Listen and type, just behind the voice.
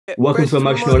Welcome to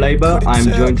Emotional Labour.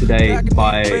 I'm joined today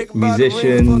by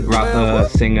musician, rapper,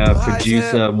 singer,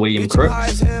 producer William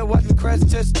Crooks.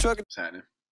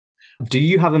 Do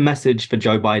you have a message for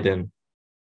Joe Biden?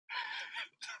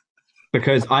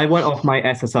 Because I went off my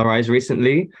SSRIs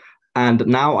recently and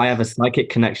now I have a psychic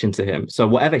connection to him. So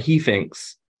whatever he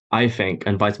thinks, I think,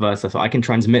 and vice versa. So I can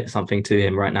transmit something to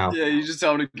him right now. Yeah, you just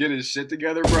tell him to get his shit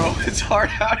together, bro. It's hard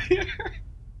out here.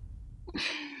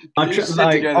 Get your shit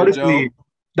together, honestly, Joe.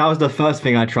 that was the first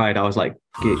thing I tried. I was like,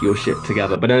 get your shit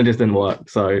together. But then it just didn't work.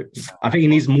 So I think he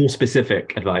needs more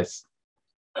specific advice.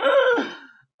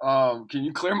 Can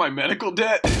you clear my medical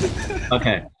debt?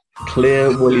 Okay.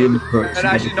 Clear William Crooks. And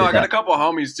actually, no, I got a couple of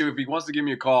homies too. If he wants to give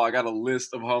me a call, I got a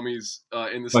list of homies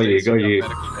in the States who got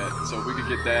medical debt. So if we could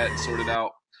get that sorted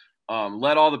out.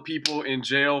 Let all the people in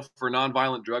jail for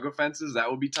nonviolent drug offenses. That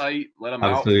would be tight. Let them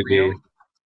out, free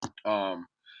them.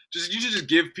 You should just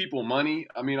give people money.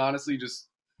 I mean, honestly, just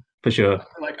for sure.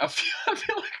 I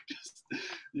feel like just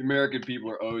the American people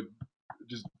are owed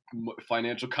just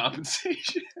financial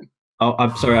compensation. Oh,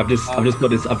 I'm sorry. I've just got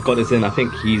this. I've got this in. I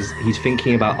think he's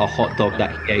thinking about a hot dog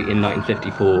that he ate in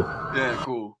 1954. Yeah,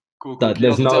 cool. That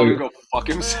there's no. Tell him to go fuck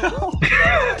himself.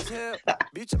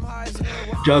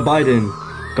 Joe Biden,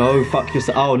 go fuck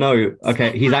yourself. Oh no.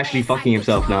 Okay, he's actually fucking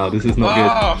himself now. This is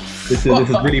not good. This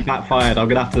is really backfired. I'm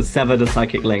gonna have to sever the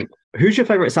psychic link. Who's your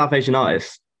favorite South Asian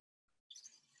artist?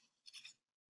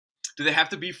 Do they have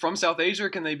to be from South Asia, or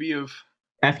can they be of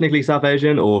ethnically South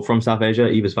Asian or from South Asia?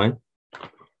 Either's fine. I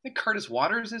think Curtis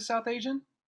Waters is South Asian.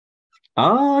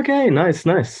 Oh, okay, nice.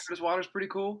 Curtis Waters, pretty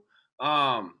cool.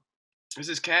 There's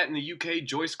this cat in the UK,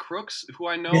 Joyce Crooks, who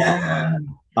I know. Yeah.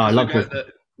 I love her.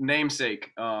 Namesake.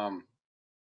 I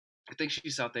think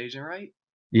she's South Asian, right?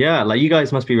 Yeah, like you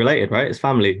guys must be related, right? It's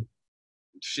family.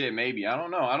 Shit, maybe. I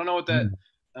don't know. I don't know what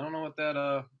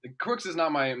that. Crooks is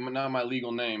not my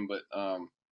legal name, but I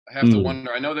have to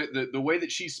wonder. I know that the way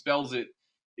that she spells it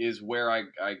is where I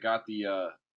got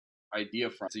the idea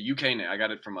from. It's a UK name. I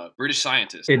got it from a British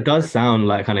scientist. It does sound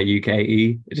like kind of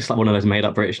UK-y. It's just like one of those made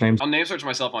up British names. I'll name search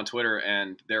myself on Twitter,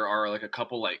 and there are like a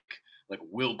couple like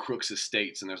Will Crooks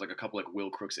estates, and there's like a couple like Will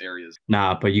Crooks areas.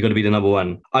 Nah, but you got to be the number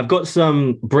one. I've got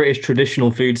some British traditional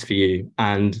foods for you,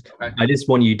 and I just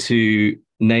want you to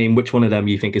name which one of them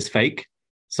you think is fake.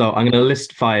 So I'm going to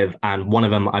list 5, and one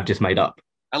of them I've just made up.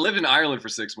 I lived in Ireland for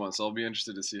 6 months, so I'll be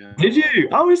interested to see how. Did you?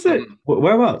 Oh, is it?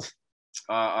 Whereabouts?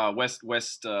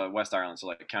 West Ireland, so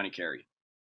like County Kerry.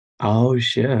 Oh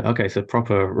shit. Okay, so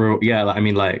proper rural. Yeah, like, I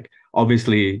mean, like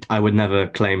obviously, I would never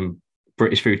claim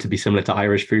British food to be similar to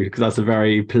Irish food because that's a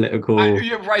very political.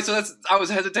 Yeah, right. So I was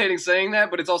hesitating saying that,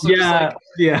 but it's also just like,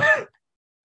 yeah.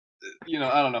 You know,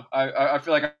 I don't know. I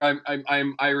feel like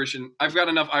I'm Irish, and I've got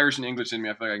enough Irish and English in me.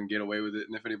 I feel like I can get away with it.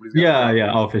 And if anybody's got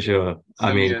oh for sure.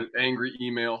 Send me an angry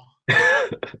email.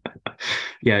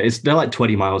 Yeah, they're like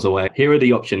 20 miles away. Here are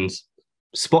the options: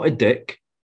 spotted dick,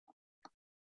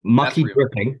 mucky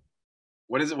dripping.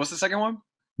 What is it? What's the second one?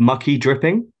 Mucky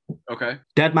dripping. Okay.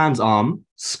 Dead man's arm,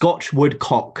 Scotch wood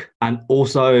cock, and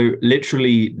also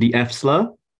literally the F slur.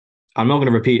 I'm not going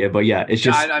to repeat it, but yeah, it's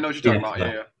just. I know what you're talking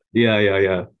about.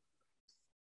 Yeah.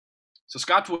 So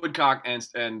Scotch woodcock and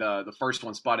the first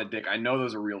one, spotted dick. I know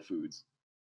those are real foods.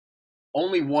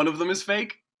 Only one of them is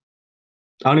fake.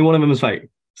 Only one of them is fake.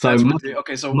 So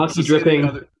okay, so mucky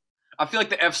dripping. I feel like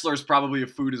the F slur is probably a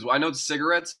food as well. I know it's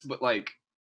cigarettes, but like.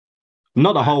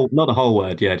 Not the whole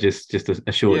word. Yeah, just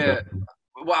a short. Yeah.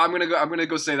 Well, I'm gonna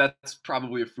go say that's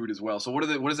probably a food as well. So what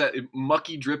is that?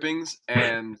 Mucky drippings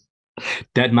and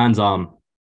dead man's arm.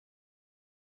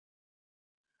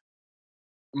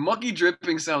 Mucky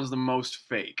dripping sounds the most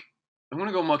fake. I'm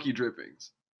gonna go mucky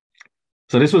drippings.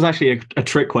 So this was actually a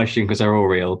trick question because they're all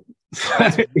real.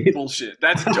 That's bullshit.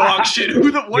 That's dog shit.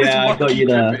 What is mucky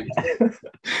dripping?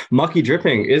 Mucky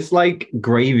dripping. It's like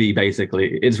gravy,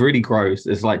 basically. It's really gross.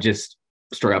 It's like just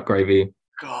straight up gravy.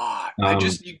 God,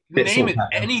 you name it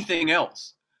anything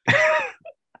else.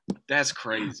 That's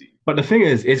crazy. But the thing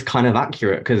is, it's kind of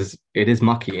accurate because it is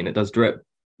mucky and it does drip.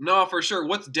 No, for sure.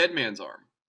 What's dead man's arm?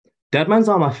 Dead man's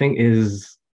arm, I think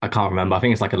is, I can't remember. I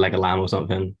think it's like a leg of lamb or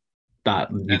something.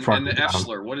 And the F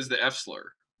slur. What is the F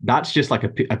slur? That's just like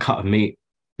a cut of meat.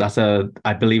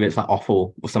 I believe it's like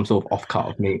offal or some sort of off cut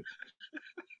of meat.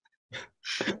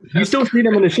 You still see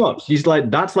them in the shops.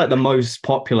 That's like the most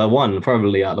popular one,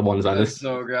 probably out of the ones I list. That's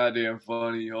so goddamn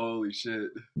funny. Holy shit.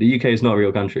 The UK is not a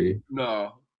real country.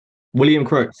 No. William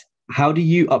Crooks, how do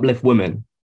you uplift women?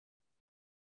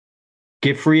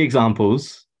 Give 3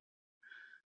 examples,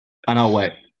 and I'll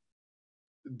wait.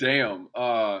 Damn.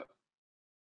 I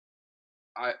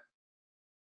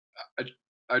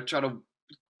try to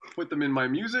put them in my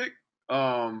music.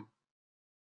 Um,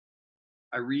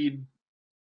 I read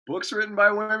books written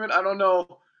by women. I don't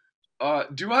know.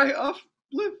 Do I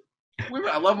uplift women?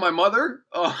 I love my mother.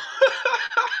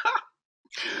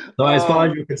 So as far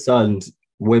as you're concerned,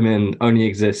 women only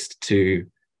exist to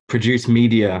produce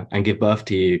media and give birth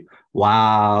to you.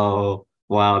 Wow.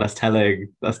 Wow, that's telling.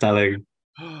 That's telling.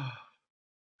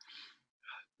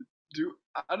 Do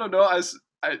I don't know. I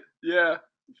yeah.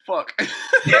 Fuck.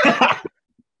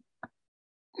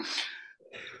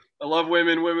 I love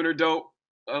women. Women are dope.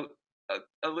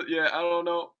 Yeah, I don't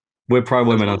know. We're pro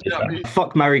women on this show.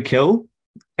 Fuck, marry, kill.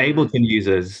 Ableton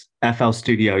users, FL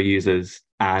Studio users,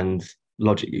 and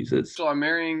Logic users. So I'm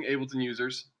marrying Ableton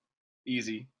users.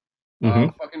 Easy.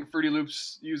 Fucking Fruity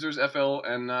Loops users, FL,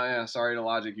 and yeah, sorry to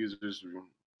Logic users.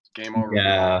 Game over.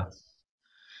 Yeah.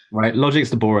 Right. Logic's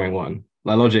the boring one.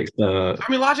 Like Logic's the.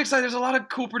 I mean, Logic's like there's a lot of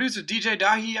cool producers. DJ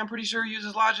Dahi, I'm pretty sure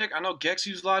uses Logic. I know Gex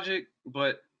uses Logic,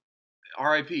 but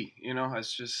R.I.P. You know,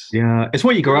 it's just. Yeah, it's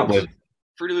what you grew up with.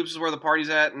 Fruity Loops is where the party's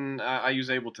at, and I use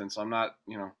Ableton, so I'm not,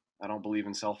 you know, I don't believe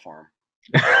in self-harm.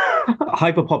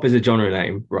 Hyperpop is a genre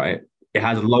name, right? It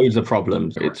has loads of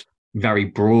problems. Sure. It's very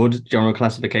broad genre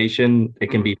classification.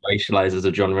 It can be racialized as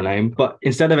a genre name. But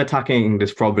instead of attacking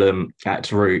this problem at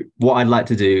its root, what I'd like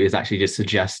to do is actually just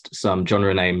suggest some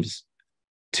genre names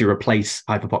to replace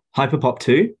hyperpop. Hyperpop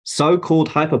 2, so-called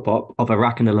hyperpop of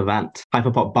Iraq and the Levant,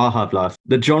 hyperpop Baja Blast,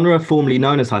 the genre formerly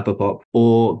known as hyperpop,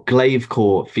 or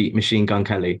Glavecore feat Machine Gun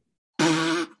Kelly.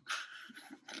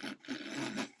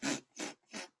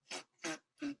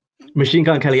 Machine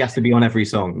Gun Kelly has to be on every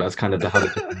song. That's kind of the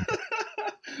habit.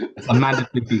 It's a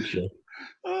mandatory feature.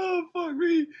 Oh, fuck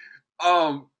me.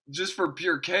 Just for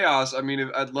pure chaos, I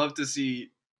mean, I'd love to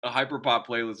see a hyperpop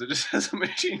playlist that just has a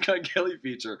Machine Gun Kelly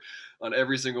feature on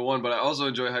every single one. But I also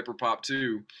enjoy hyperpop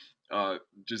too.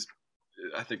 Just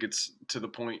I think it's to the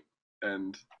point.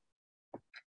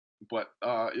 But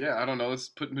yeah, I don't know. Let's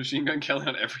put Machine Gun Kelly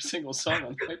on every single song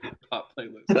on the hyperpop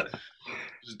playlist.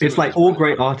 It's like all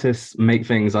great artists make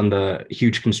things under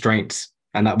huge constraints,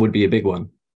 and that would be a big one.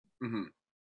 Mm-hmm.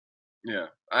 Yeah,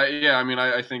 I mean,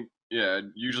 I think, yeah.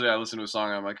 Usually, I listen to a song,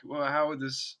 and I'm like, well, how would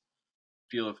this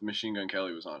feel if Machine Gun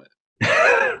Kelly was on it?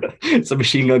 It's a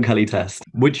Machine Gun Kelly test.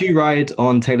 Would you ride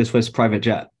on Taylor Swift's private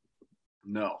jet?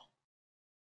 No.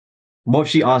 What if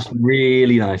she asked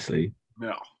really nicely?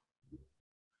 No.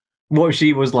 What if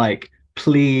she was like,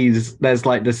 please, there's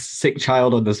like this sick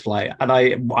child on this flight, and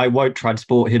I won't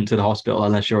transport him to the hospital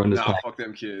unless you're on this flight. Fuck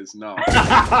them kids. No.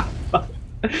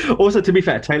 Also, to be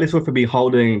fair, Taylor Swift would be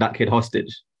holding that kid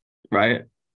hostage, right?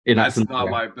 That's not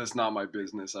my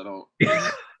business. I don't.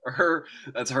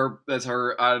 That's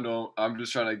her. I don't know. I'm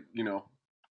just trying to, you know.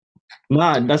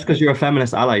 Nah, that's because you're a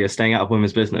feminist ally. You're staying out of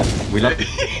women's business. We love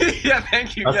it. Yeah,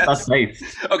 thank you. That's safe.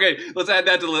 Okay, let's add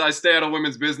that to the list. I stay out of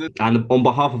women's business. And on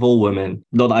behalf of all women,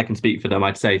 not that I can speak for them,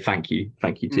 I'd say thank you.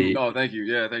 Thank you to you. Oh, thank you.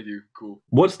 Yeah, thank you. Cool.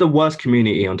 What's the worst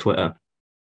community on Twitter?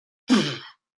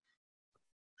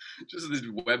 Just this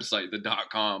website, the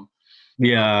 .com.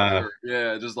 Yeah.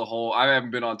 Yeah, just the whole. I haven't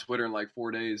been on Twitter in like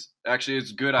 4 days. Actually,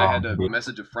 it's good. I had to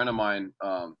message a friend of mine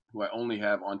who I only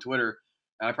have on Twitter.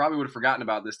 And I probably would have forgotten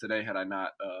about this today had I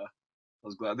not. I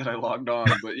was glad that I logged on.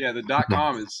 But yeah, the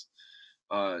 .com is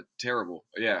terrible.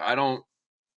 Yeah, I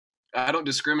don't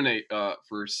discriminate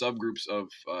for subgroups of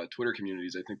Twitter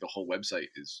communities. I think the whole website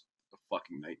is a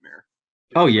fucking nightmare.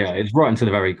 Oh yeah, it's rotten to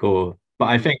the very core. But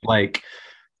I think like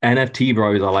NFT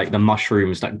bros are like the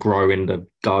mushrooms that grow in the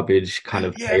garbage kind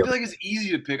of. Yeah, I feel like it's easy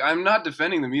to pick. I'm not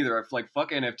defending them either. I feel like fuck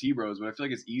NFT bros, but I feel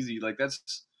like it's easy. Like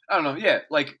that's I don't know. Yeah,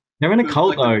 like. They're in a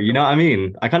cult, though. You know what I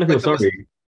mean? I kind of feel sorry.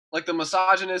 Like the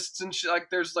misogynists and shit. Like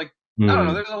there's like I don't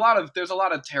know. There's a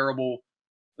lot of terrible,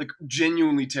 like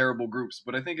genuinely terrible groups.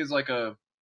 But I think it's like a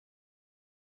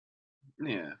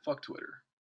fuck Twitter.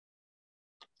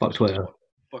 Fuck Twitter.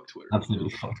 Fuck Twitter. Absolutely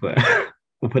fuck Twitter.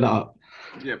 We'll put that up.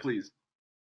 Yeah, please.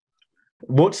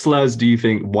 What slurs do you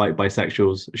think white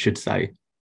bisexuals should say?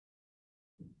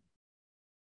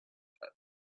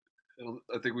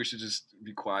 I think we should just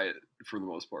be quiet for the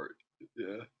most part.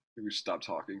 Yeah. I think we should stop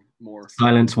talking more.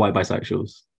 Silence white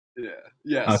bisexuals. Yeah.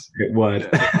 Yes. Okay, word.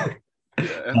 Yeah.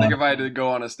 Yeah. I think if I had to go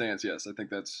on a stance, yes, I think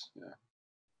that's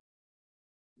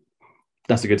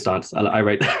That's a good stance. I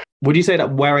rate that. Would you say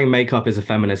that wearing makeup is a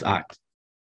feminist act?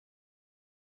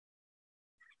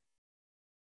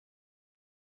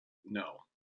 No.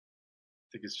 I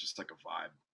think it's just like a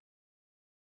vibe.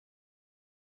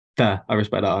 Fair. I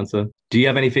respect that answer. Do you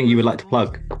have anything you would like to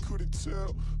plug?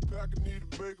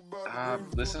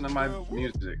 Listen to my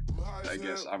music. I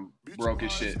guess I'm broke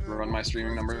as shit. Run my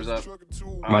streaming numbers up. If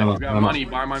you got money,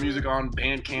 buy my music on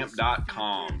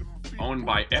Bandcamp.com. Owned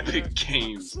by Epic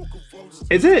Games.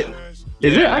 Is it?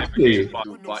 Is it actually?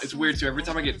 It's weird too. Every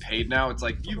time I get paid now, it's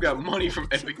like you got money from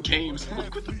Epic Games.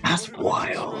 That's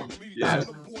wild. Yeah.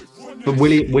 But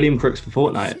William Crooks for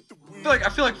Fortnite. I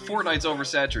feel like Fortnite's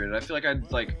oversaturated. I feel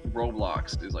like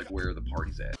Roblox is like where the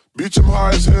party's at. Bitch, I'm high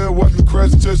as hell, watch me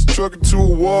crash test the truck into a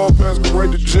wall, pass me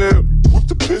right to jail. With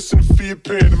the piss and the fear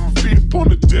pan and my feet up on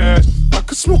the dash. I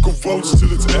could smoke a vulture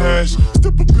till it's ash.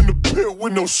 Step up in the pit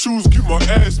with no shoes, get my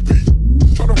ass beat.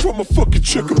 Tryna run my fucking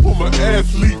check up on my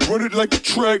athlete. Run it like a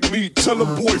track meet, tell a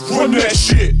boy, run that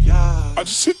shit. I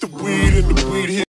just hit the weed and the weed hit.